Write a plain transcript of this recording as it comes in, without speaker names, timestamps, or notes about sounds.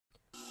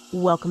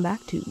Welcome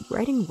back to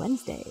Writing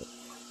Wednesday.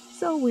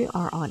 So we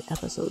are on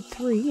episode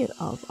 3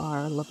 of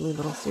our lovely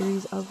little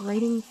series of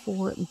writing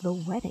for the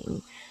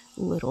wedding.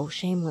 Little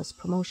shameless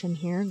promotion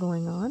here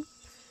going on.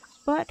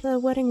 But the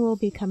wedding will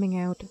be coming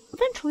out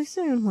eventually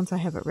soon once I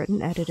have it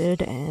written,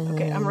 edited, and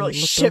okay, I'm really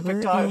looked shit over,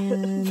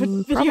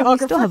 and probably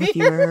still have a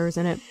few errors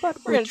in it, but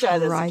We're we'll gonna try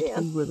this try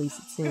again. to release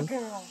it soon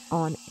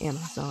on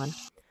Amazon.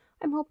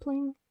 I'm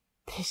hoping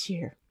this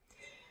year.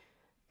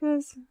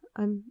 Because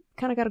I'm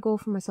kind of got a goal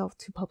for myself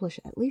to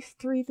publish at least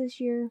 3 this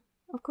year.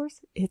 Of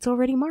course, it's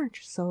already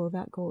March, so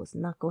that goal is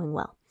not going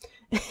well.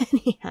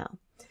 Anyhow,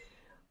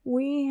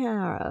 we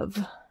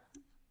have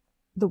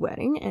the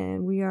wedding,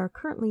 and we are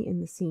currently in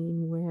the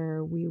scene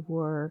where we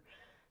were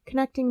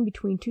connecting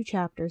between 2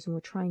 chapters, and we're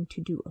trying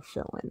to do a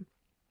fill-in.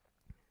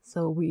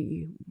 So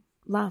we,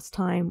 last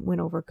time,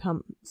 went over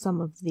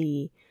some of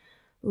the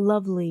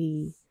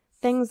lovely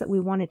things that we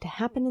wanted to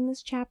happen in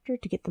this chapter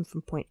to get them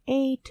from point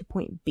A to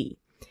point B.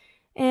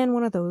 And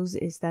one of those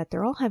is that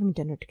they're all having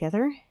dinner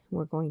together.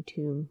 We're going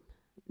to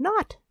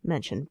not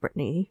mention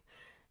Brittany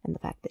and the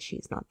fact that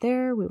she's not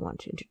there. We want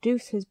to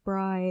introduce his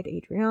bride,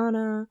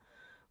 Adriana,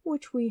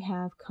 which we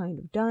have kind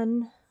of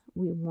done.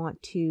 We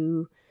want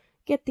to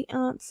get the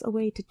aunts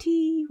away to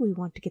tea. We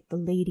want to get the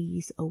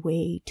ladies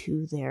away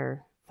to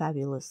their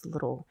fabulous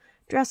little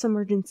dress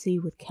emergency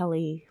with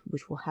Kelly,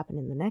 which will happen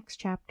in the next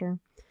chapter.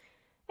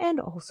 And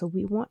also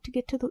we want to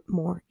get to the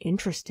more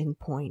interesting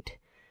point,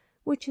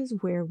 which is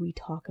where we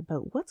talk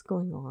about what's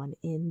going on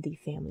in the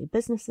family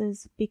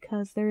businesses,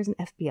 because there is an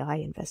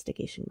FBI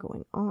investigation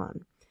going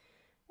on.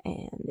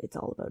 And it's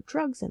all about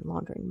drugs and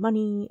laundering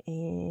money,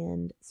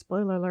 and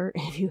spoiler alert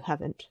if you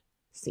haven't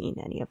seen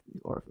any of,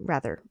 or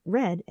rather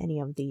read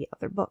any of the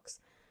other books.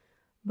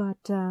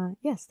 But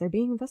yes, they're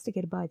being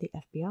investigated by the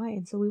FBI,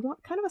 and so we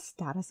want kind of a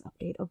status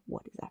update of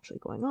what is actually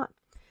going on.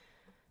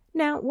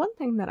 Now, one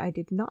thing that I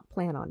did not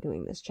plan on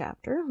doing this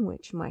chapter,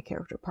 which my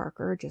character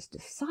Parker just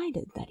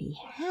decided that he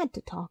had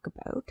to talk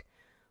about,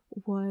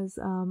 was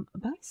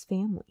about his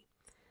family.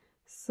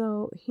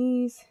 So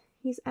he's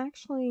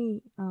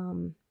actually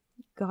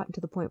gotten to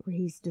the point where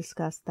he's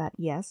discussed that,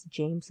 yes,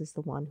 James is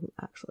the one who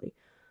actually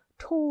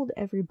told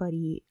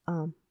everybody,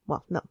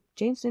 well, no,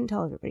 James didn't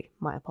tell everybody.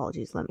 My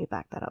apologies, let me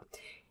back that up.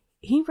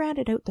 He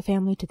ratted out the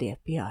family to the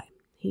FBI.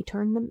 He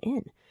turned them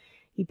in.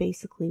 He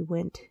basically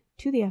went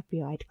to the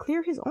FBI to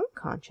clear his own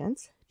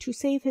conscience, to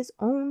save his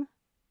own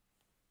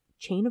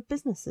chain of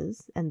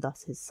businesses, and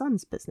thus his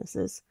son's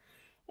businesses,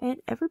 and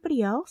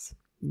everybody else,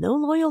 no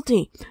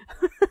loyalty.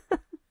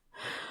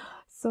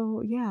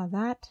 So yeah,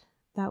 that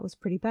was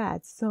pretty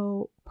bad.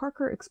 So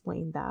Parker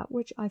explained that,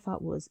 which I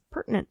thought was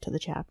pertinent to the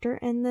chapter,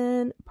 and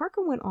then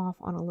Parker went off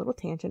on a little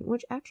tangent,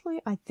 which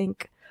actually I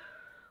think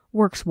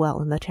works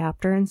well in the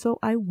chapter, and so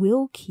I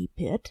will keep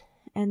it,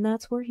 and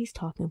that's where he's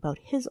talking about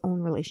his own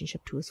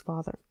relationship to his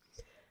father.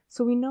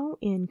 So we know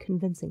in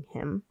convincing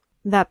him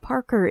that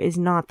Parker is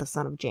not the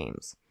son of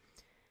James.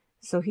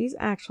 So he's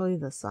actually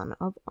the son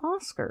of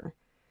Oscar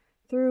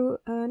through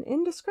an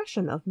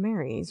indiscretion of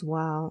Mary's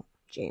while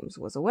James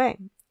was away.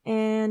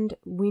 And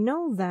we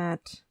know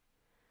that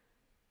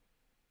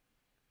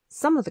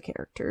some of the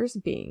characters,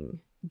 being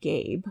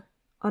Gabe,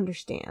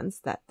 understands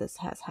that this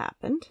has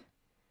happened.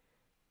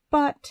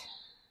 But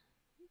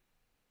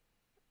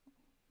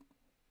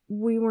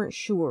we weren't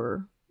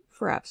sure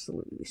for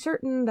absolutely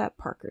certain that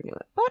Parker knew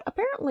it. But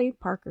apparently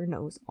Parker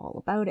knows all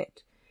about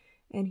it.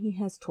 And he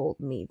has told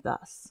me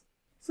thus.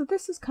 So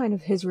this is kind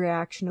of his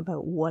reaction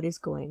about what is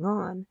going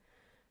on.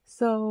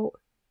 So,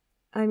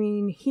 I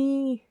mean,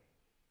 he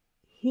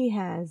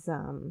has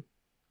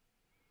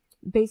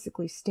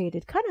basically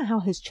stated kind of how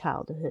his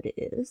childhood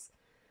is,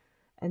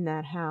 and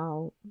that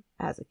how,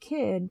 as a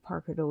kid,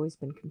 Parker had always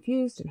been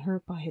confused and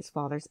hurt by his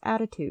father's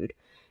attitude.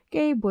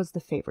 Gabe was the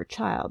favorite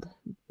child,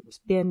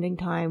 spending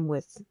time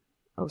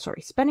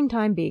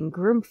being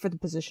groomed for the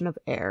position of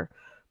heir.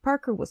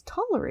 Parker was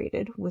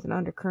tolerated with an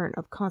undercurrent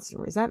of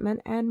constant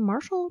resentment, and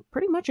Marshall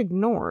pretty much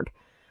ignored.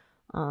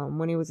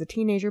 When he was a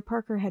teenager,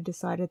 Parker had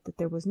decided that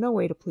there was no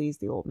way to please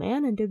the old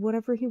man and did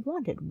whatever he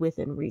wanted,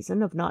 within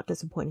reason of not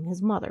disappointing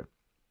his mother.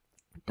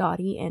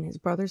 Dottie and his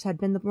brothers had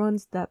been the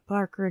ones that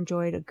Parker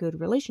enjoyed a good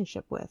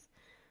relationship with.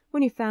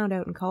 When he found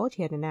out in college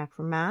he had a knack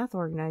for math,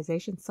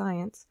 organization,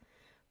 science,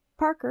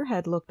 Parker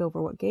had looked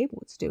over what Gabe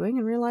was doing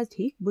and realized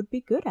he would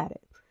be good at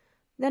it.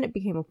 Then it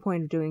became a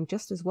point of doing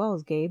just as well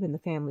as Gabe in the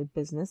family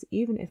business,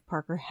 even if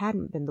Parker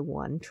hadn't been the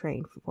one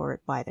trained for it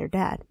by their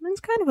dad. And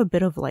it's kind of a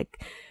bit of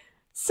like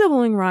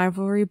sibling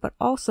rivalry, but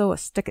also a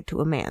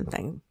stick-it-to-a-man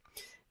thing.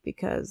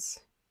 Because,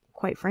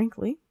 quite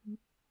frankly,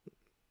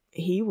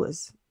 he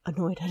was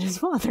annoyed at his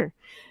father,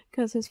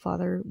 because his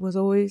father was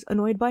always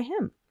annoyed by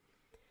him.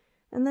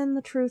 And then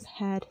the truth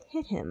had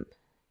hit him.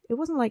 It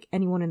wasn't like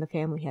anyone in the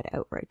family had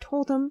outright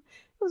told him.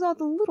 It was all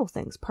the little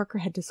things Parker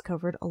had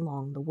discovered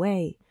along the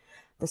way.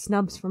 The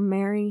snubs from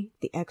Mary,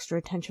 the extra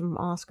attention from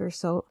Oscar.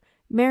 So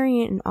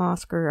Mary and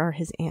Oscar are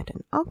his aunt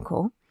and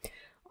uncle.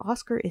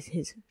 Oscar is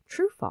his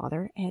true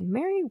father, and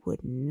Mary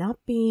would not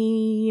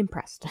be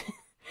impressed.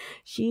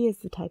 She is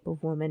the type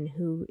of woman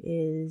who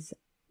is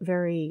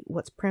very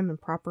what's prim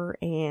and proper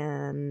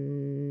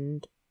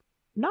and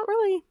not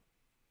really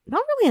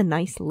a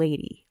nice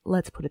lady.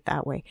 Let's put it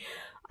that way.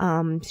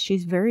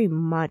 She's very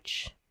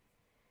much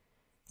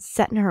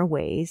set in her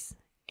ways,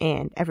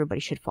 and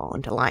everybody should fall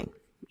into line.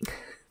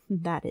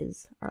 That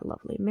is our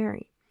lovely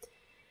Mary.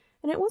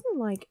 And it wasn't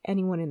like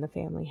anyone in the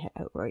family had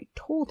outright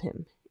told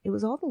him. It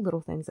was all the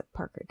little things that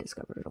Parker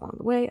discovered along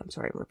the way. I'm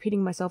sorry, I'm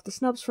repeating myself. The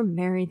snubs from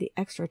Mary, the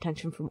extra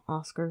attention from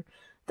Oscar,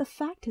 the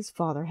fact his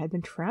father had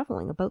been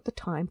traveling about the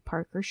time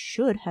Parker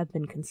should have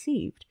been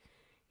conceived.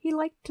 He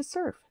liked to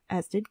surf,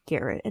 as did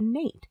Garrett and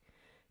Nate.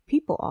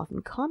 People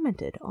often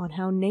commented on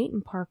how Nate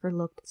and Parker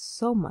looked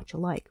so much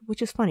alike,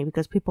 which is funny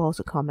because people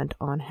also comment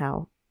on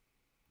how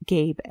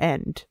Gabe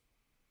and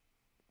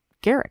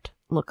Garrett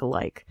look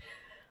alike.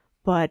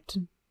 But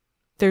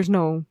there's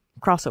no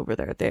crossover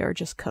there. They are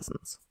just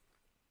cousins.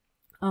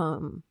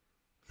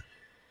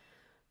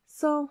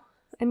 So,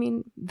 I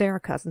mean, they are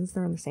cousins.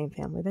 They're in the same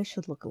family. They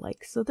should look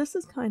alike. So this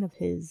is kind of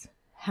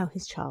how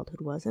his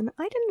childhood was. And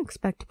I didn't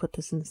expect to put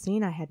this in the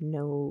scene. I had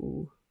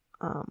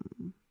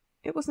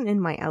it wasn't in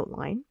my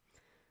outline.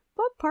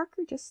 But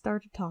Parker just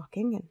started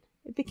talking and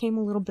it became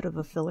a little bit of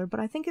a filler.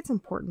 But I think it's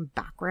important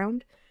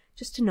background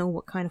just to know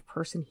what kind of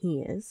person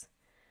he is.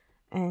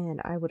 And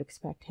I would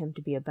expect him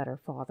to be a better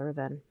father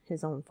than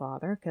his own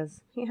father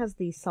because he has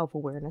the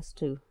self-awareness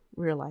to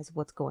realize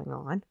what's going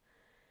on.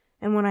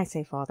 And when I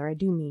say father, I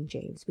do mean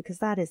James, because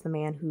that is the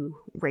man who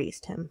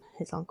raised him.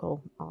 His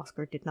uncle,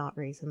 Oscar, did not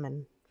raise him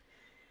and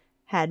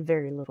had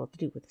very little to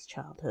do with his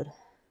childhood,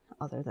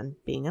 other than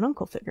being an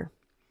uncle figure.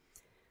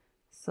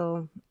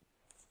 So,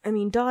 I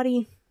mean,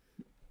 Dottie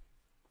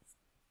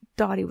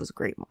was a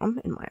great mom,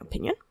 in my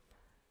opinion.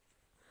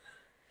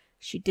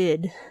 She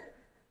did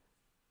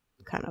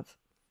kind of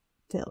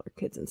fail her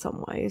kids in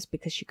some ways,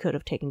 because she could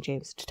have taken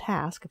James to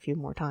task a few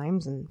more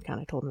times and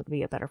kind of told him to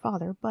be a better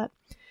father, but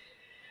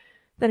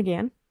then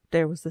again,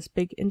 there was this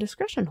big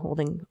indiscretion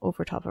holding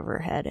over top of her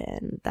head,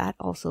 and that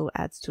also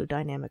adds to a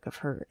dynamic of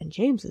her and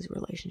James's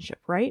relationship,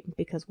 right?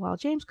 Because while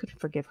James could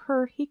forgive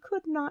her, he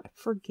could not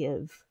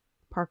forgive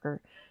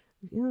Parker.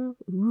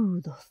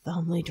 The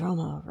family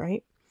drama,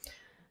 right?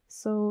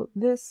 So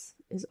this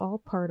is all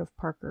part of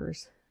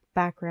Parker's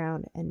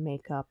background and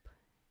makeup,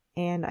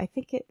 and I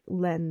think it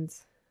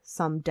lends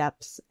some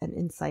depths and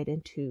insight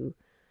into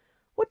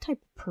what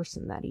type of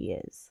person that he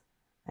is.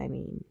 I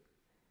mean,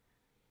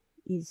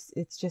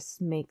 it just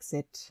makes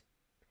it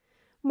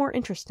more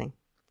interesting.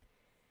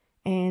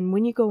 And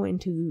when you go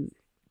into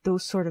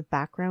those sort of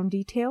background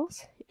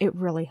details, it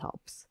really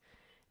helps.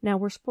 Now,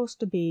 we're supposed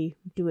to be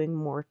doing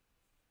more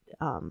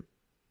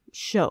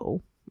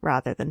show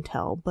rather than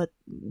tell, but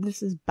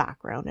this is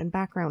background, and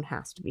background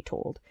has to be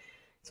told.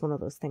 It's one of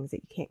those things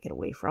that you can't get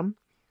away from.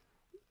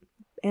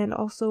 And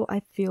also, I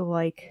feel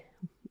like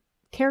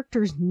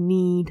characters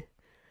need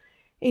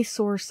a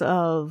source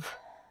of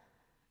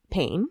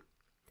pain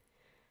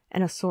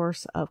and a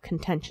source of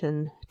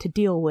contention to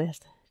deal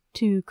with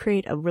to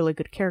create a really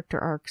good character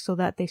arc so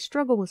that they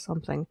struggle with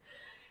something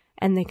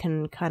and they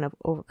can kind of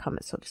overcome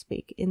it, so to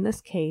speak. In this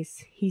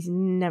case, he's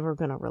never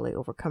going to really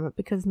overcome it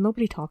because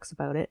nobody talks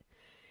about it.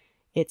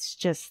 It's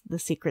just the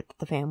secret that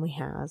the family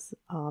has.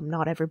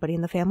 Not everybody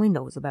in the family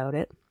knows about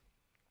it.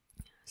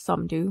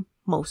 Some do,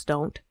 most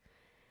don't.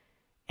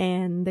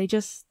 And they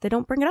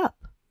don't bring it up.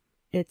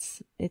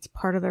 It's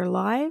part of their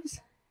lives.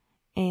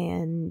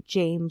 And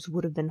James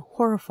would have been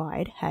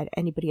horrified had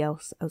anybody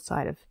else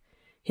outside of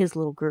his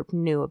little group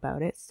knew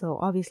about it. So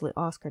obviously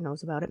Oscar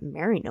knows about it.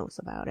 Mary knows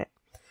about it.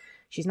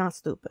 She's not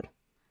stupid.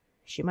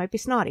 She might be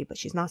snotty, but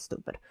she's not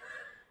stupid.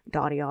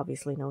 Dottie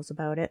obviously knows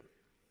about it.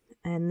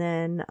 And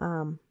then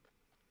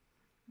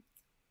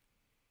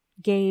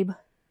Gabe,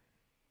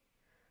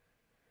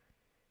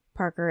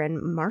 Parker,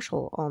 and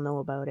Marshall all know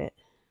about it.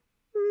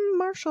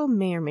 Marshall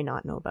may or may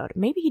not know about it.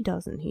 Maybe he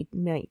doesn't. He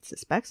might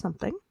suspect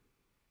something.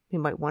 He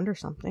might wonder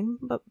something,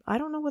 but I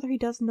don't know whether he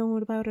does know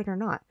about it or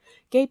not.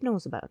 Gabe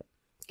knows about it.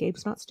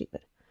 Gabe's not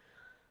stupid.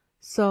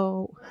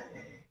 So,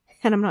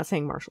 and I'm not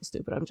saying Marshall's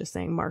stupid. I'm just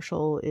saying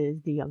Marshall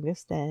is the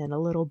youngest and a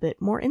little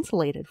bit more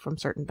insulated from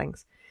certain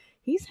things.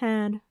 He's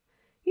had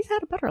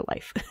a better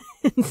life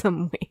in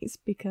some ways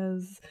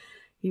because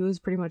he was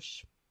pretty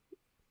much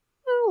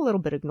a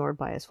little bit ignored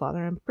by his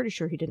father. I'm pretty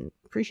sure he didn't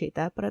appreciate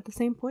that, but at the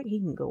same point, he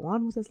can go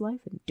on with his life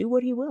and do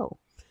what he will.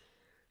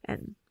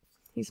 And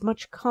he's a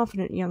much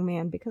confident young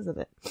man because of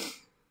it.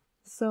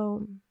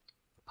 So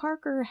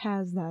Parker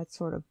has that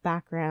sort of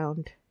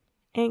background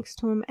angst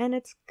to him, and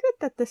it's good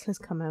that this has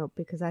come out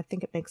because I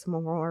think it makes him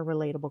a more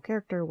relatable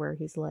character where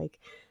he's like,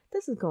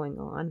 this is going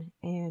on,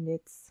 and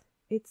it's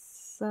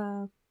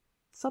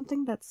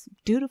something that's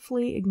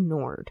dutifully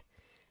ignored.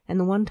 And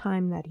the one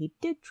time that he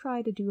did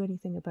try to do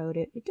anything about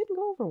it, it didn't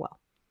go over well.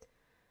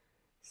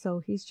 So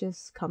he's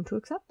just come to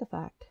accept the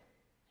fact.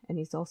 And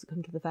he's also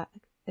come to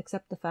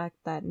accept the fact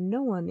that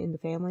no one in the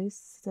family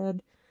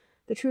said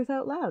the truth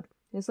out loud.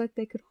 It's like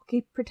they could all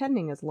keep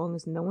pretending as long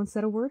as no one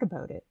said a word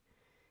about it.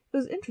 It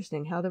was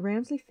interesting how the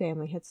Ramesly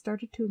family had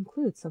started to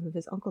include some of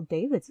his Uncle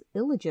David's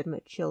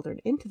illegitimate children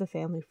into the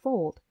family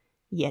fold,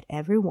 yet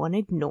everyone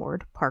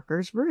ignored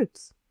Parker's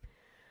roots.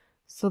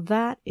 So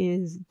that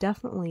is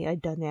definitely a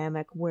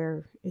dynamic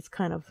where it's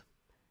kind of,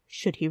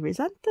 should he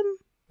resent them?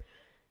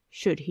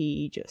 Should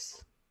he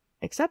just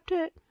accept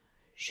it?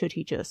 Should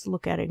he just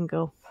look at it and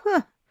go,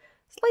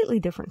 slightly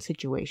different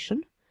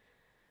situation?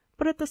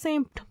 But at the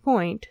same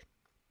point,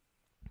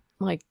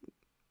 like,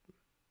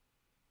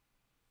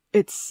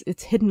 it's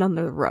hidden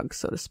under the rug,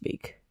 so to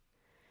speak,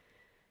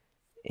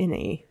 in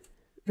a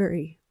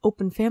very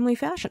open family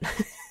fashion.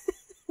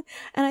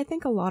 And I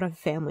think a lot of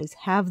families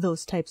have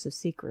those types of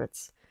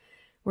secrets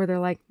where they're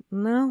like,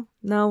 no,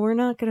 we're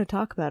not going to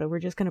talk about it. We're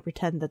just going to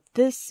pretend that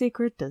this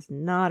secret does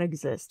not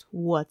exist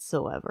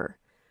whatsoever.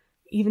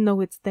 Even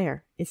though it's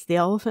there. It's the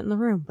elephant in the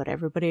room, but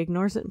everybody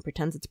ignores it and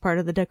pretends it's part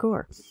of the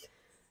decor.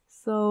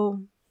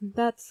 So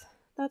that's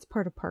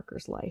part of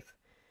Parker's life.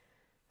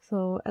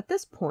 So at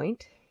this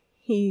point,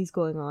 he's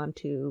going on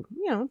to,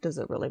 does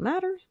it really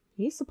matter?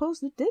 He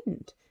supposed it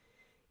didn't.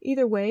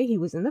 Either way, he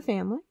was in the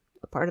family,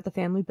 a part of the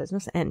family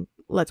business, and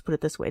let's put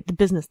it this way, the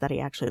business that he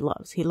actually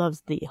loves. He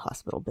loves the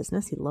hospital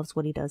business. He loves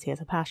what he does. He has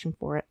a passion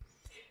for it.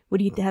 Would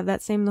he have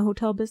that same in the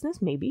hotel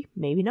business? Maybe,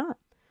 maybe not.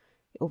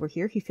 Over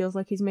here, he feels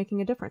like he's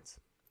making a difference.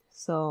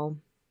 So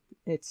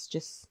it's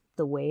just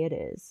the way it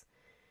is.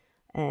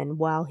 And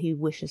while he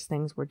wishes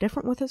things were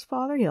different with his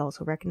father, he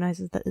also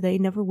recognizes that they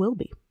never will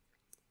be.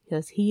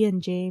 Because he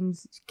and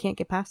James can't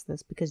get past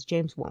this because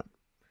James won't.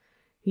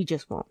 He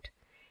just won't.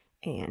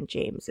 And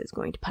James is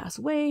going to pass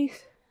away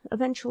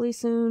eventually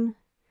soon.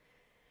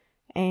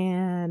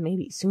 And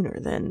maybe sooner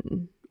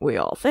than we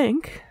all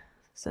think,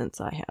 since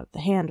I have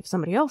the hand of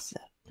somebody else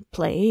at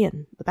play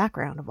in the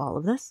background of all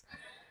of this.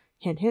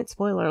 Hint, hint,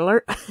 spoiler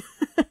alert.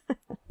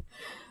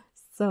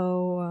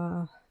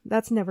 So,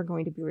 that's never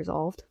going to be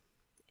resolved.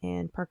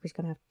 And Parker's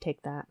going to have to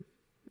take that.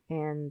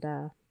 And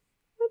a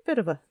bit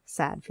of a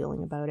sad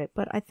feeling about it.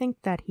 But I think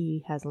that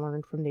he has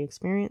learned from the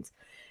experience.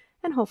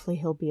 And hopefully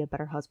he'll be a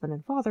better husband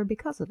and father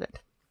because of it.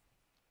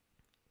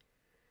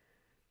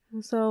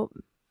 So,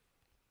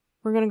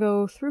 we're going to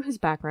go through his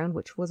background,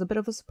 which was a bit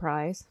of a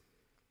surprise.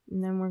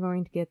 And then we're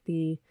going to get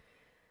the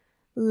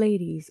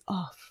ladies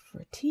off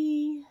for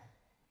tea.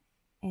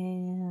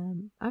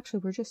 And actually,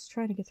 we're just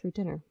trying to get through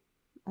dinner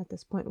at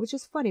this point, which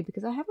is funny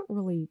because I haven't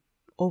really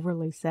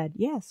overly said,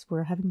 yes,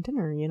 we're having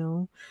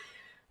dinner,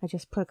 I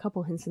just put a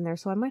couple hints in there,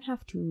 so I might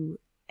have to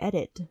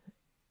edit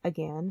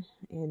again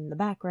in the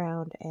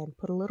background and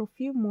put a little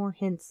few more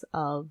hints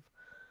of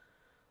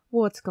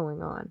what's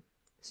going on.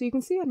 So you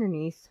can see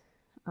underneath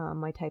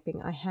my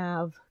typing, I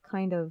have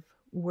kind of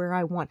where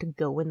I want to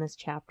go in this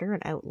chapter,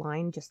 an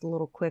outline, just a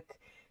little quick,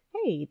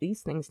 hey,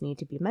 these things need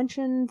to be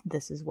mentioned,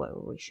 this is where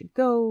we should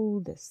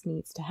go, this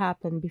needs to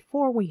happen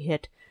before we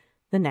hit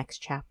the next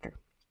chapter.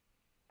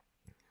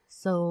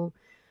 So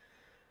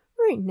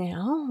right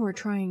now we're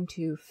trying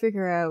to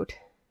figure out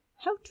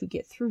how to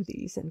get through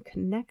these and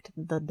connect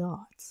the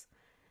dots.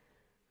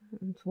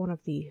 It's one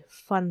of the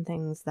fun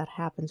things that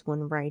happens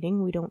when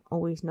writing. We don't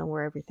always know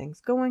where everything's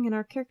going and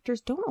our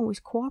characters don't always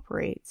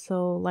cooperate.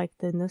 So like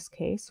in this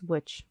case,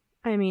 which,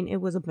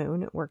 it was a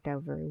boon. It worked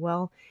out very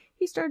well.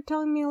 He started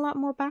telling me a lot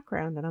more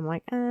background and I'm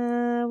like,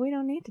 we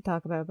don't need to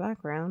talk about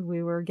background.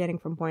 We were getting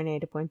from point A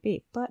to point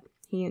B, but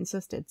he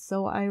insisted.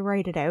 So I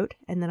write it out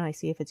and then I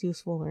see if it's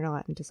useful or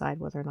not and decide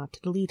whether or not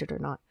to delete it or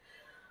not.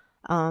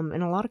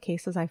 In a lot of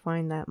cases, I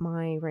find that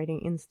my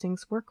writing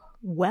instincts work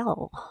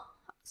well.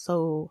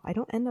 So I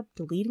don't end up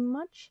deleting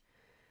much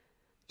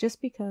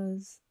just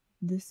because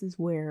this is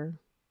where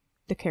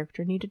the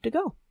character needed to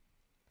go.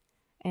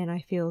 And I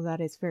feel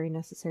that it's very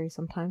necessary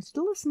sometimes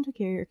to listen to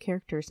your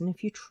characters. And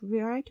if you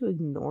try to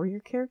ignore your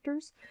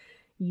characters,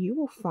 you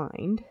will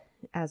find,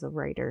 as a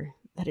writer,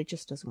 that it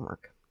just doesn't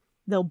work.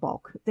 They'll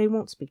balk. They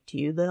won't speak to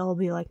you. They'll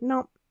be like,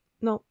 nope,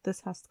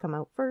 this has to come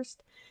out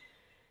first.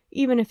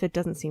 Even if it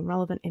doesn't seem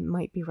relevant, it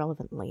might be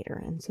relevant later.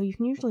 And so you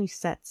can usually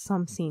set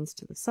some scenes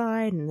to the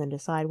side and then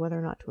decide whether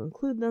or not to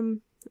include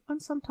them.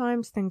 And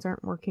sometimes things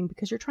aren't working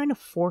because you're trying to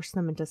force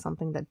them into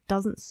something that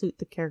doesn't suit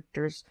the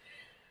character's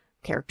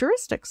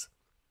characteristics.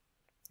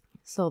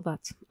 So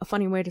that's a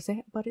funny way to say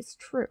it, but it's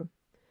true.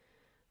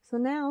 So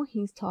now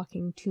he's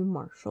talking to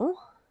Marshall,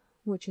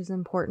 which is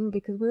important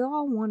because we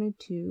all wanted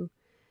to...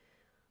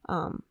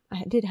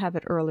 I did have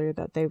it earlier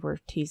that they were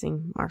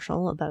teasing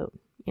Marshall about,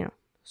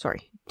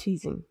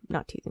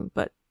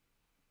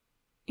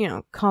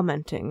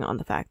 commenting on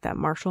the fact that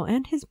Marshall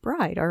and his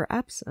bride are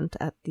absent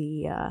at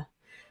the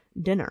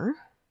dinner.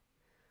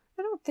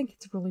 I don't think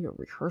it's really a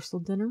rehearsal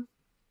dinner,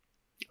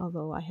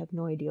 although I have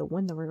no idea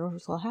when the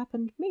rehearsal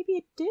happened. Maybe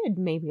it did.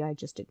 Maybe I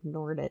just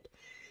ignored it.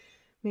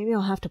 Maybe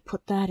I'll have to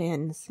put that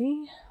in.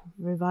 See?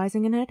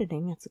 Revising and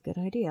editing. It's a good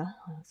idea.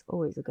 It's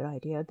always a good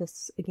idea.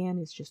 This, again,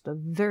 is just a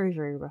very,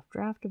 very rough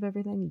draft of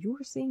everything.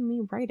 You're seeing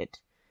me write it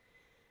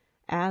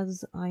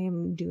as I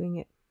am doing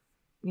it,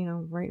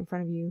 right in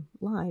front of you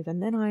live.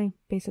 And then I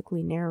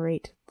basically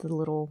narrate the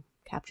little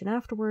caption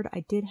afterward.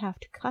 I did have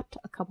to cut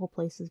a couple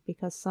places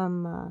because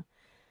some,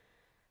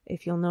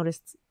 if you'll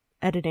notice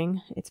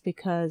editing, it's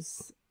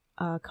because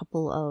a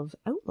couple of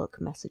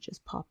Outlook messages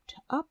popped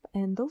up,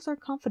 and those are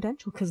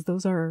confidential because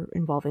those are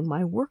involving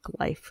my work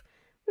life,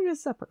 which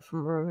is separate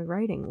from my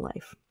writing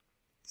life.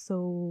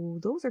 So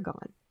those are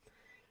gone.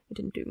 I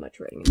didn't do much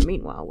writing in the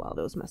meanwhile while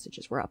those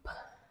messages were up.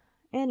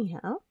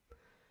 Anyhow,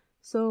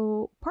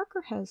 so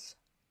Parker has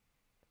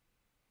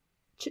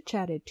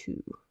chit-chatted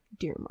to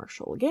dear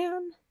Marshall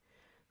again,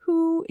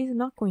 who is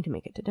not going to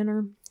make it to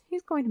dinner.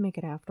 He's going to make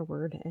it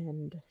afterward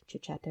and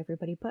chit-chat to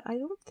everybody, but I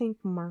don't think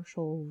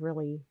Marshall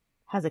really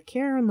has a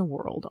care in the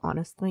world,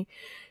 honestly.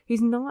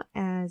 He's not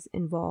as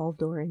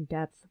involved or in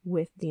depth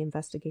with the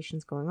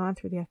investigations going on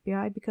through the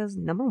FBI because,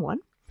 number one,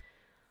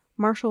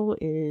 Marshall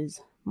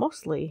is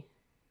mostly,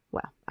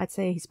 well, I'd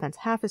say he spends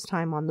half his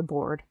time on the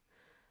board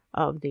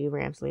of the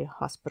Ramesly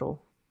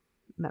Hospital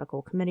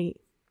Medical Committee,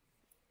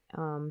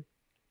 and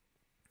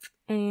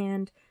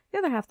the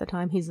other half of the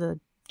time he's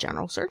a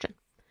general surgeon.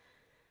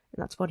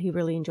 And that's what he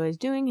really enjoys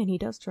doing, and he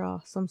does draw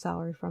some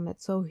salary from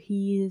it. So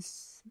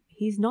he's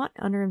not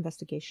under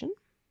investigation,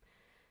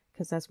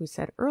 because as we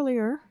said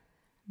earlier,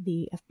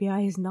 the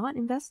FBI is not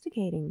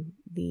investigating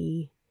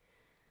the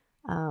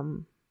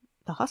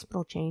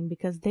hospital chain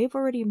because they've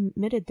already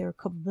admitted their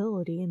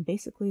culpability, and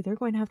basically they're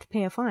going to have to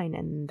pay a fine,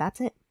 and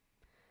that's it.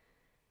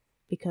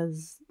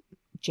 Because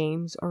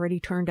James already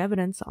turned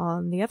evidence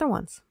on the other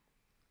ones.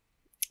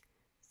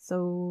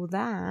 So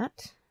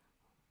that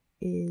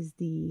is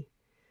the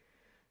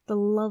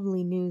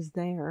lovely news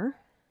there.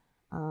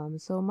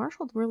 So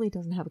Marshall really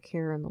doesn't have a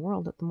care in the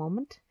world at the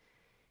moment.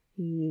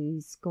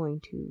 He's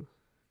going to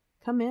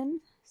come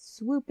in,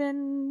 swoop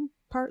in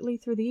partly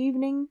through the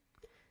evening,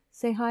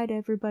 say hi to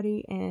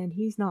everybody, and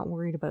he's not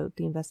worried about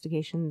the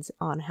investigations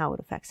on how it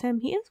affects him.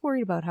 He is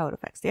worried about how it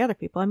affects the other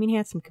people. I mean, he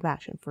has some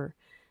compassion for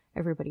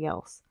everybody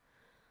else.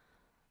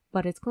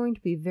 But it's going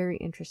to be very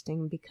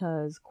interesting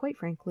because, quite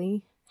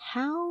frankly,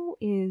 how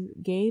is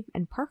Gabe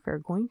and Parker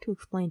going to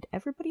explain to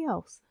everybody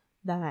else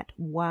that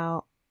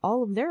while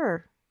all of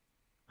their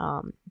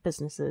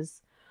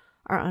businesses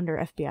are under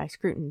FBI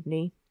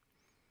scrutiny,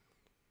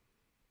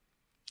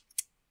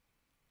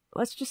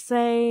 let's just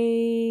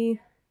say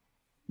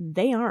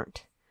they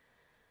aren't.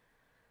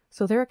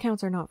 So their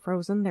accounts are not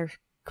frozen. They're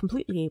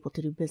completely able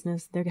to do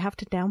business. They have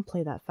to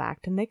downplay that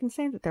fact, and they can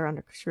say that they're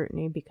under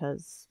scrutiny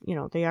because,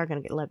 they are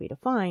going to get levied a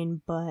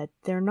fine, but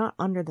they're not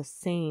under the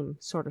same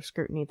sort of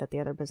scrutiny that the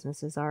other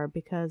businesses are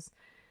because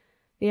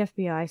the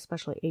FBI,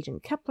 especially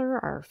Agent Kepler,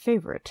 our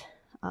favorite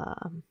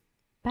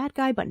bad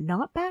guy, but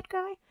not bad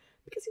guy,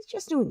 because he's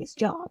just doing his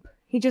job.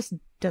 He just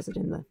does it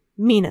in the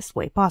meanest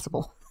way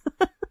possible.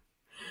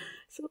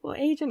 So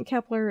Agent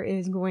Kepler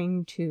is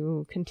going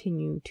to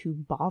continue to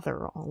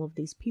bother all of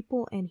these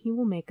people, and he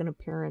will make an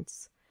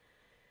appearance.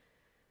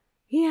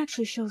 He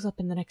actually shows up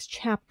in the next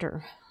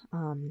chapter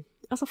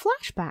as a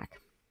flashback.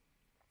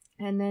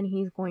 And then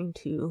he's going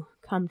to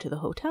come to the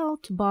hotel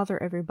to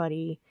bother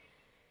everybody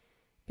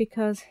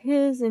because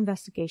his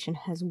investigation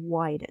has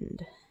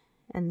widened.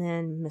 And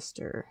then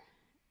Mr.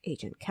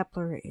 Agent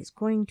Kepler is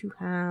going to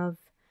have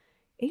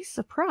a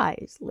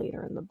surprise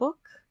later in the book,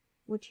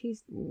 which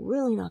he's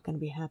really not going to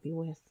be happy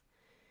with.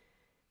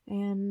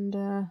 And,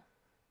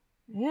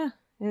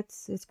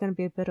 it's going to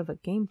be a bit of a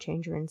game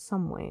changer in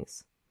some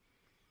ways.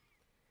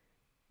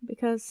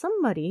 Because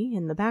somebody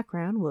in the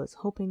background was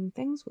hoping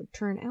things would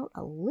turn out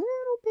a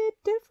little bit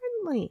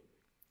differently.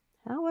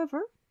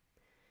 However,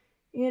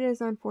 it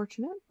is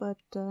unfortunate, but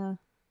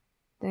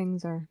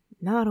things are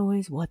not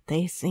always what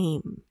they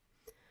seem.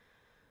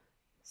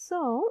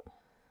 So,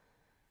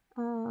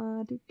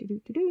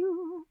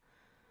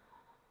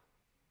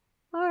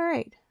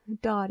 Alright,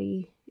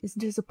 Dottie is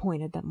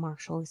disappointed that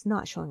Marshall is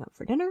not showing up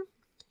for dinner.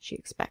 She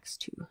expects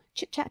to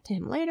chit-chat to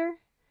him later.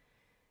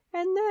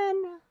 And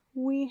then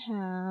we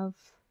have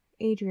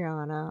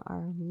Adriana,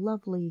 our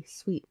lovely,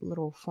 sweet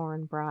little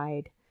foreign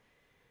bride,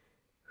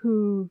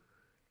 who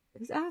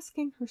is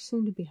asking her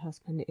soon-to-be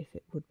husband if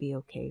it would be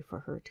okay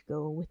for her to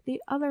go with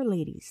the other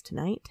ladies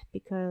tonight,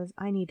 because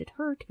I needed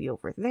her to be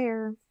over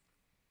there.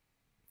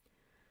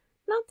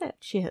 Not that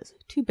she has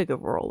too big a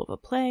role of a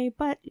play,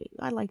 but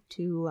I like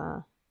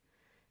to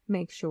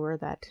make sure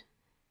that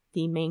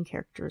the main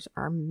characters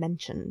are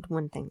mentioned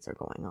when things are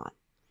going on.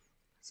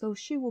 So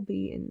she will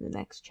be in the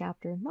next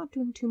chapter, not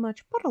doing too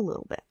much, but a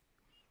little bit.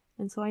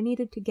 And so I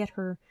needed to get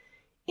her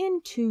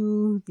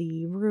into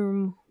the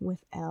room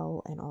with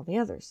Elle and all the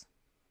others.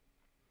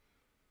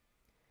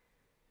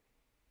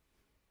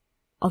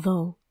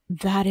 Although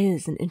that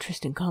is an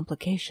interesting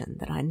complication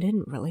that I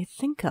didn't really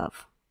think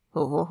of.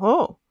 Ho ho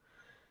ho!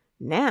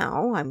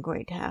 Now I'm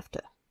going to have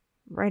to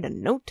write a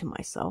note to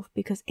myself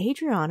because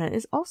Adriana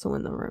is also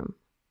in the room.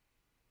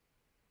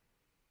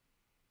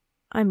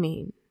 I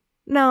mean,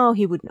 no,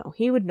 he would know.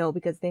 He would know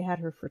because they had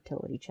her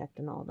fertility checked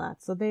and all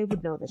that, so they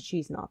would know that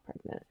she's not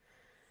pregnant.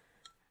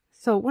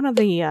 So one of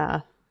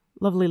the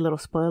lovely little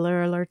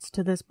spoiler alerts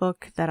to this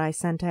book that I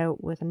sent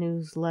out with a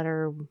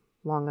newsletter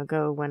long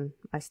ago when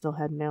I still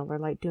had Mailer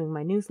Lite doing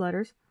my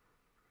newsletters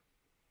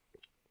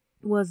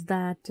was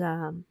that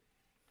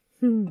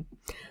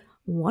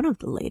one of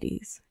the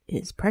ladies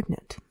is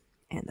pregnant.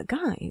 and the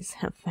guys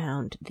have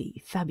found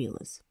the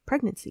fabulous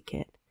pregnancy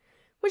kit,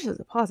 which is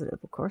a positive,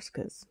 of course,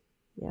 because,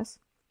 yes.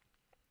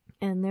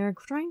 And they're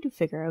trying to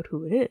figure out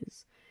who it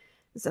is.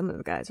 Some of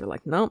the guys are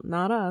like, nope,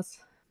 not us.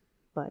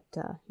 But,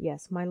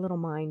 yes, my little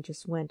mind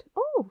just went,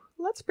 oh,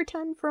 let's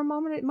pretend for a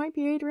moment it might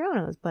be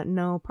Adriana's. But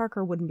no,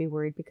 Parker wouldn't be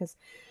worried because,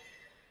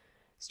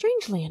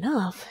 strangely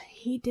enough,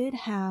 he did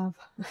have,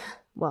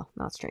 well,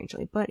 not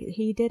strangely, but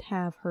he did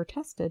have her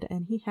tested,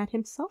 and he had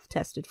himself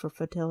tested for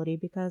fertility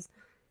because,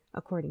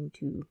 according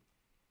to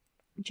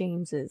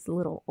James's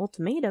little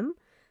ultimatum,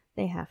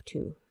 they have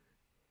to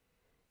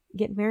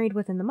get married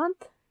within the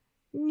month,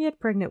 get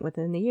pregnant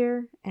within the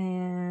year,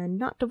 and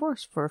not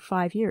divorce for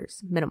 5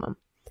 years minimum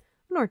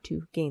in order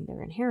to gain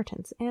their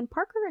inheritance. And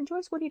Parker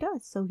enjoys what he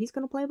does, so he's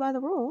going to play by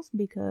the rules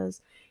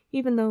because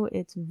even though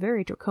it's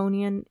very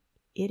draconian,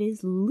 it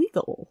is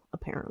legal,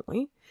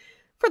 apparently,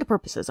 for the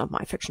purposes of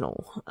my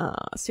fictional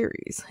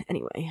series.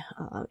 Anyway,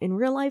 in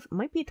real life, it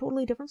might be a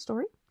totally different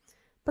story,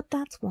 but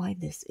that's why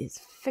this is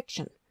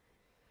fiction.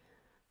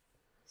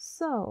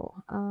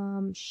 So,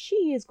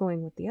 she is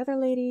going with the other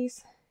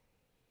ladies.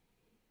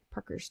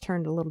 Parker's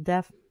turned a little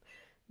deaf.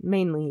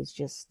 Mainly, he's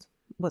just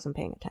wasn't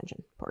paying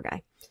attention. Poor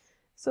guy.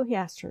 So he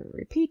asked her to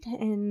repeat,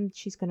 and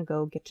she's going to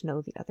go get to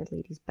know the other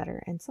ladies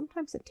better. And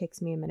sometimes it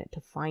takes me a minute to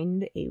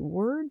find a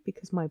word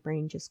because my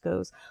brain just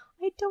goes,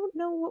 I don't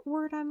know what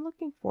word I'm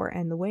looking for.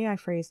 And the way I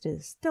phrased it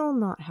is still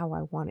not how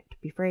I want it to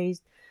be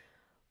phrased,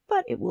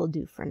 but it will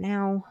do for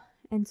now.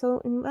 And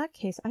so in that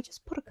case, I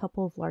just put a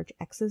couple of large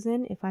X's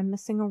in if I'm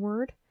missing a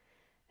word.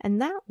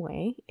 And that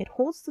way, it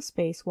holds the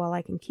space while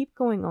I can keep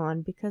going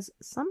on because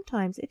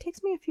sometimes it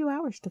takes me a few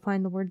hours to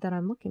find the word that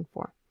I'm looking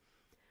for.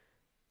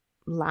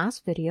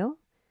 Last video,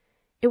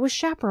 it was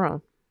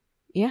chaperone.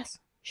 Yes,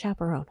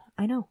 chaperone.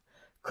 I know.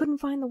 Couldn't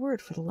find the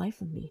word for the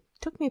life of me.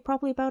 Took me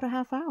probably about a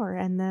half hour,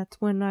 and that's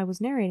when I was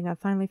narrating. I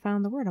finally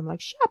found the word. I'm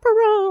like,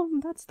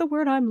 chaperone! That's the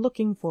word I'm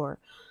looking for.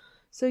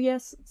 So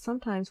yes,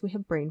 sometimes we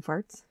have brain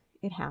farts.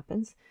 It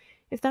happens.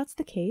 If that's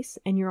the case,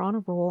 and you're on a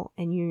roll,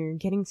 and you're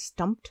getting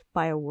stumped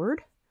by a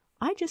word,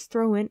 I just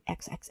throw in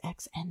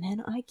XXX, and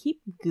then I keep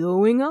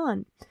going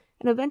on.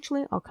 And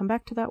eventually, I'll come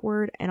back to that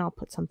word, and I'll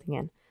put something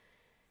in.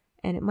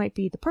 And it might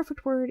be the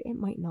perfect word, it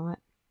might not.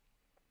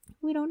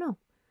 We don't know.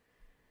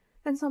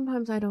 And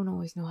sometimes I don't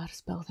always know how to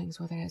spell things,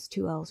 whether it has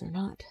 2 L's or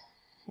not.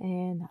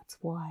 And that's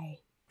why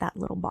that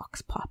little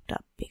box popped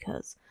up,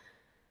 because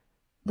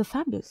the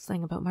fabulous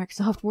thing about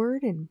Microsoft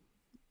Word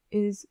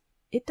is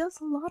it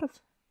does a lot of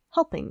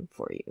helping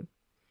for you.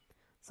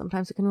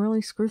 Sometimes it can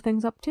really screw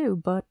things up too,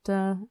 but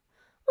a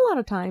lot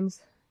of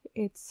times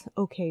it's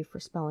okay for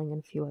spelling and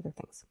a few other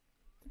things.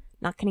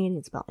 Not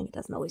Canadian spelling, it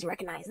doesn't always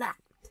recognize that.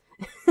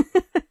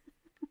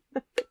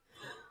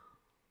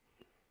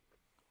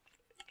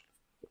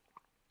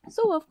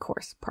 So, of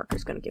course,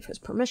 Parker's going to give his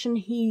permission.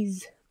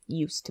 He's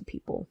used to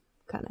people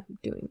kind of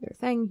doing their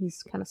thing.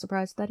 He's kind of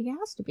surprised that he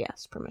has to be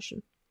asked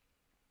permission.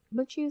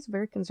 But she is a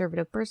very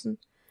conservative person,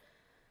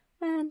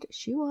 and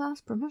she will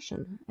ask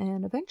permission.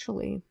 And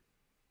eventually,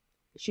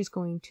 she's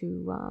going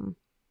to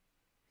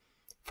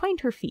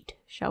find her feet,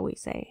 shall we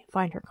say,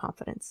 find her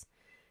confidence.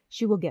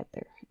 She will get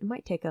there. It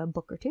might take a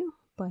book or two,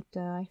 but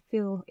I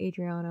feel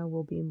Adriana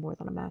will be more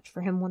than a match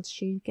for him once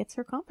she gets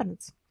her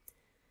confidence.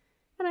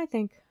 And I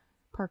think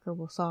Parker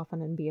will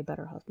soften and be a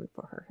better husband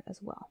for her as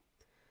well.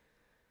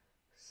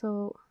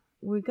 So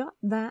we got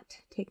that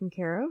taken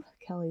care of.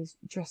 Kelly's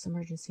dress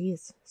emergency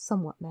is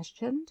somewhat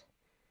mentioned.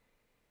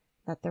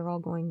 That they're all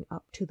going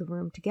up to the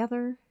room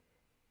together,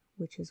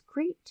 which is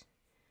great.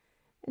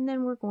 And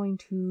then we're going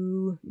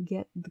to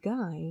get the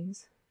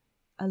guys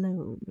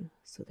alone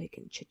so they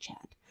can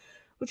chit-chat,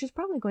 which is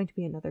probably going to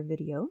be another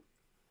video.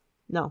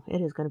 No,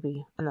 it is going to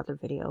be another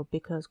video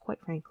because,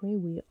 quite frankly,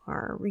 we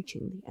are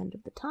reaching the end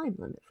of the time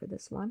limit for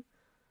this one.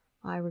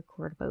 I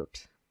record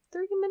about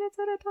 30 minutes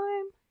at a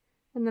time,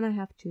 and then I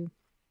have to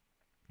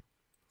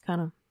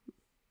kind of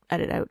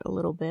edit out a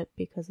little bit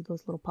because of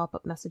those little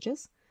pop-up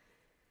messages.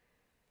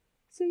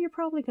 So you're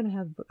probably going to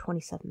have about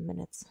 27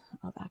 minutes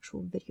of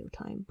actual video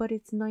time, but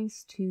it's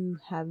nice to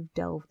have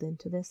delved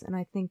into this, and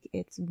I think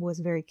it was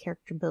very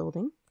character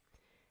building,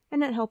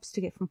 and it helps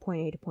to get from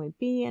point A to point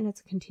B, and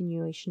it's a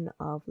continuation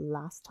of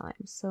last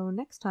time. So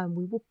next time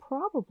we will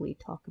probably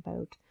talk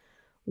about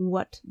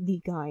what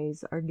the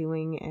guys are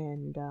doing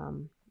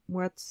and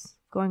what's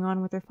going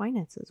on with their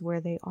finances, where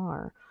they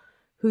are,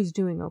 who's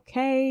doing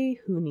okay,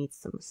 who needs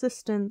some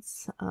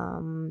assistance,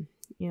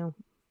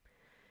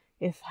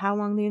 if how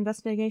long the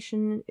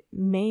investigation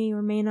may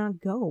or may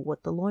not go,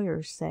 what the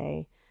lawyers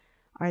say.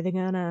 Are they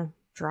gonna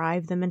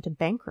drive them into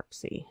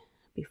bankruptcy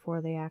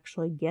before they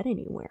actually get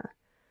anywhere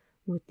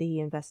with the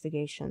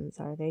investigations?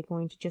 Are they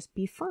going to just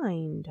be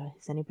fined?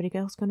 Is anybody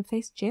else going to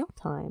face jail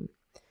time?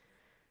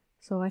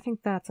 So I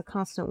think that's a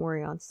constant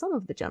worry on some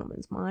of the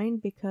gentlemen's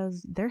mind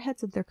because they're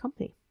heads of their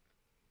company.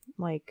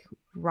 Like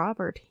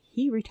Robert,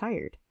 he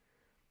retired.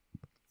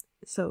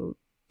 So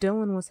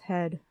Dylan was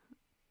head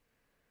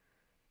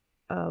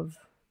of,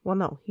 well,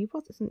 no, he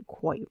wasn't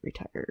quite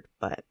retired,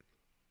 but,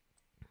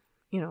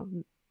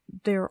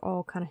 they're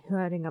all kind of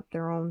heading up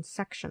their own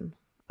section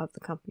of the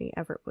company.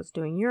 Everett was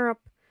doing Europe.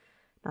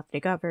 Not that he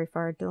got very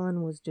far.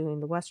 Dylan was doing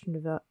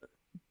the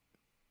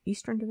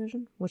Eastern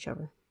Division?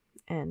 Whichever.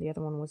 And the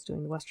other one was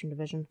doing the Western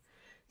Division.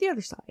 The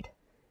other side.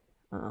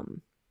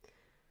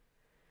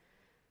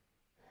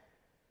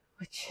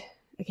 Which,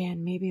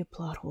 again, maybe a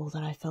plot hole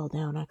that I fell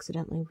down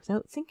accidentally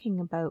without thinking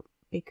about,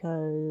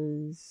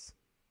 because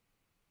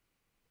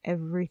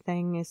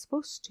everything is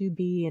supposed to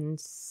be in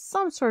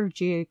some sort of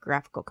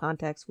geographical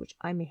context, which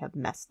I may have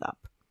messed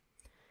up.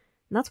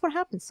 And that's what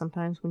happens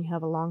sometimes when you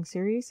have a long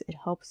series. It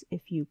helps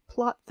if you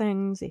plot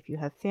things, if you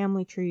have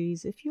family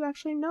trees, if you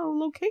actually know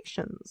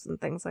locations and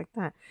things like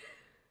that.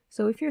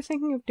 So if you're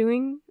thinking of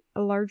doing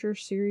a larger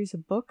series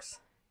of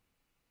books,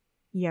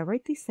 yeah,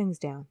 write these things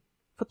down.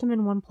 Put them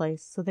in one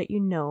place so that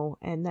you know,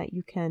 and that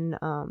you can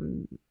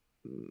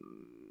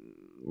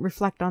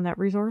reflect on that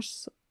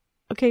resource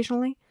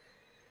occasionally.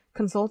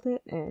 Consult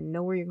it and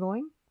know where you're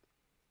going.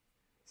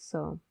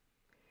 So,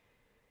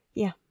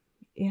 yeah,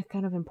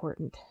 kind of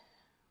important.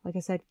 Like I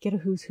said, get a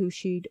who's who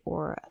sheet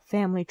or a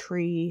family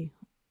tree.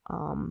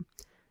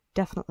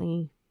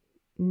 Definitely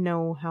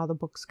know how the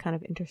books kind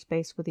of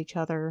interspace with each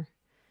other.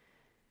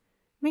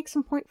 Make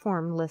some point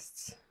form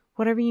lists.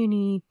 Whatever you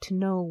need to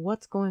know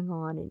what's going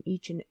on in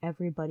each and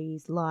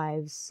everybody's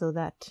lives so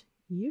that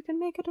you can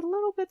make it a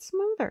little bit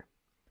smoother.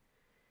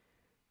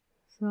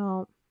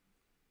 So,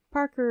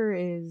 Parker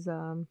is,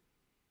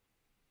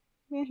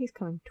 he's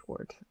coming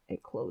towards a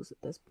close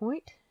at this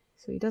point.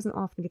 So he doesn't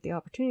often get the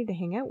opportunity to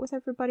hang out with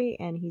everybody,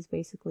 and he's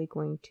basically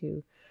going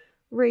to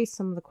raise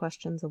some of the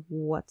questions of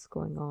what's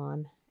going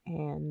on,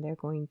 and they're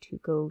going to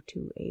go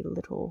to a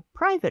little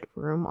private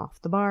room off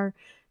the bar,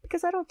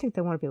 because I don't think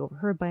they want to be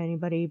overheard by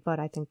anybody, but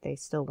I think they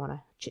still want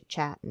to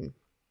chit-chat and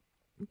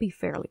be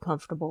fairly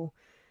comfortable,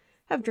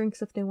 have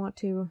drinks if they want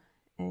to,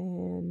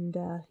 and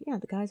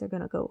the guys are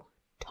going to go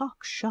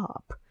talk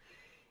shop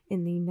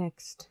in the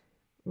next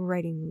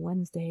Writing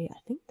Wednesday. I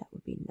think that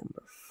would be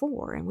number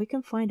 4, and we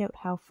can find out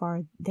how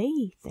far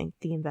they think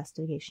the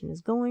investigation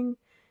is going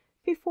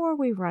before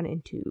we run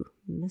into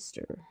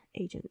Mr.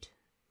 Agent,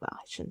 well, I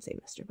shouldn't say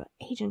Mr., but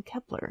Agent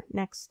Kepler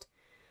next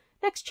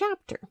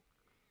chapter.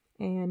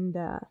 And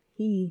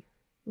he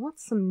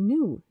wants some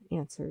new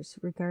answers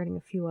regarding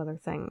a few other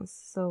things,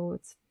 so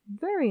it's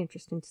very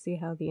interesting to see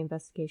how the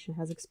investigation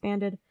has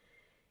expanded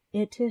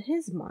into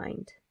his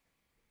mind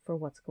for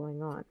what's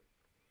going on.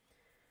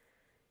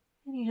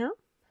 Anyhow,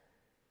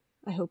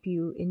 I hope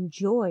you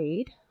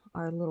enjoyed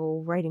our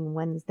little Writing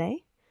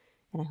Wednesday,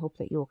 and I hope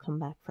that you'll come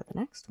back for the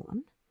next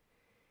one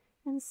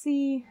and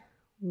see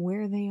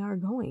where they are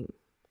going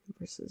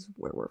versus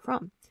where we're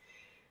from.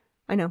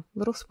 I know,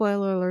 little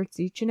spoiler alerts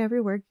each and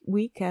every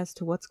week as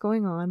to what's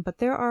going on, but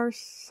there are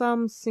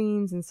some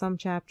scenes in some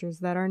chapters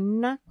that are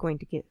not going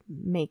to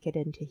make it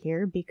into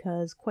here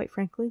because, quite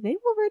frankly, they've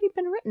already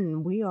been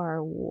written. We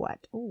are,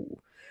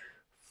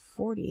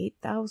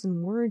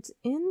 48,000 words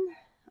in?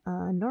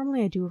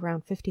 Normally I do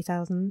around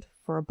 50,000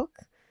 for a book,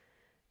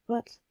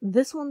 but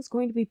this one's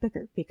going to be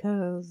bigger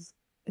because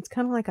it's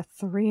kind of like a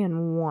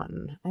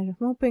 3-in-1. I'm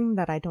hoping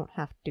that I don't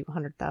have to do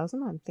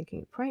 100,000. I'm thinking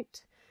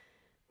it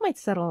might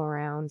settle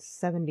around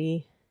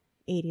 70,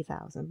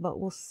 80,000, but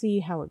we'll see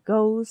how it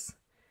goes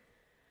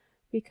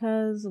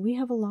because we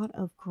have a lot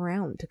of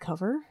ground to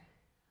cover.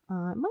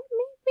 Maybe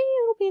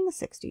it'll be in the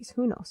 60s.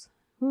 Who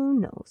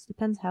knows?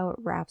 Depends how it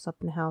wraps up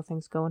and how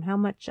things go and how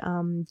much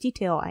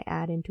detail I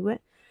add into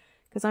it.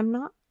 Because I'm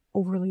not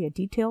overly a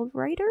detailed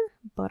writer,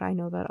 but I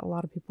know that a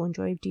lot of people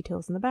enjoy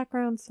details in the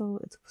background, so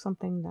it's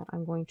something that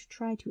I'm going to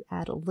try to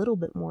add a little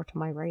bit more to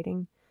my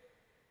writing.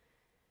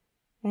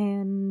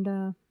 And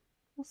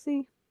we'll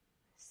see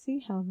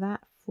how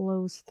that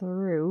flows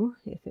through.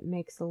 If it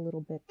makes a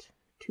little bit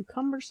too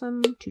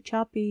cumbersome, too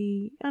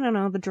choppy, I don't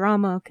know, the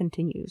drama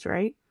continues,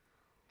 right?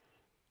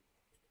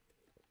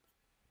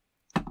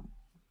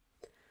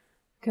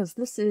 Because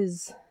this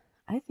is,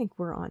 I think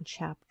we're on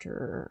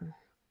chapter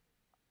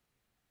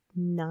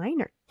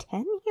 9 or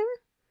 10 here?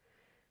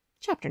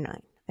 Chapter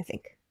 9, I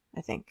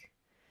think.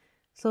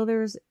 So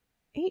there's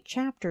 8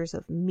 chapters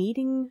of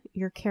meeting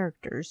your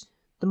characters,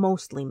 the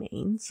mostly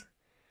mains,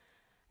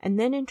 and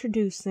then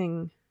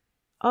introducing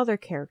other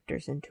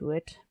characters into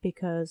it,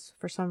 because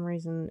for some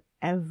reason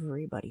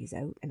everybody's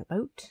out and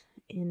about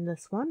in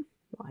this one.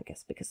 Well, I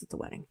guess because it's a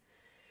wedding.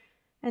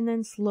 And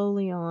then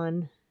slowly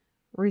on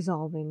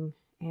resolving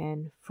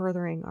and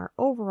furthering our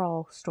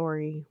overall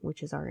story,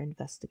 which is our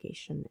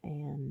investigation,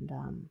 and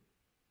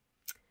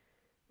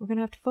we're going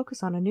to have to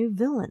focus on a new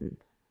villain,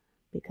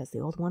 because the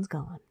old one's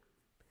gone.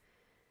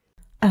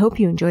 I hope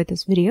you enjoyed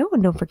this video,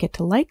 and don't forget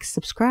to like,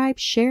 subscribe,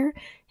 share,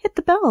 hit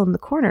the bell in the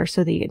corner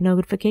so that you get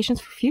notifications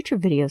for future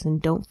videos,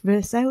 and don't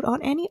miss out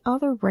on any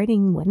other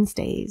Writing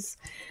Wednesdays.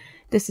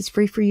 This is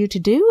free for you to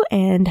do,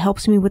 and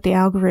helps me with the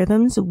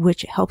algorithms,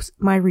 which helps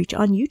my reach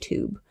on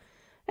YouTube.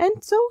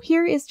 And so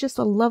here is just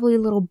a lovely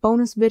little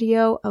bonus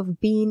video of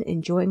Bean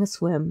enjoying a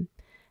swim.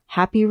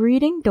 Happy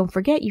reading. Don't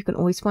forget, you can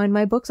always find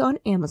my books on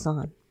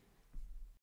Amazon.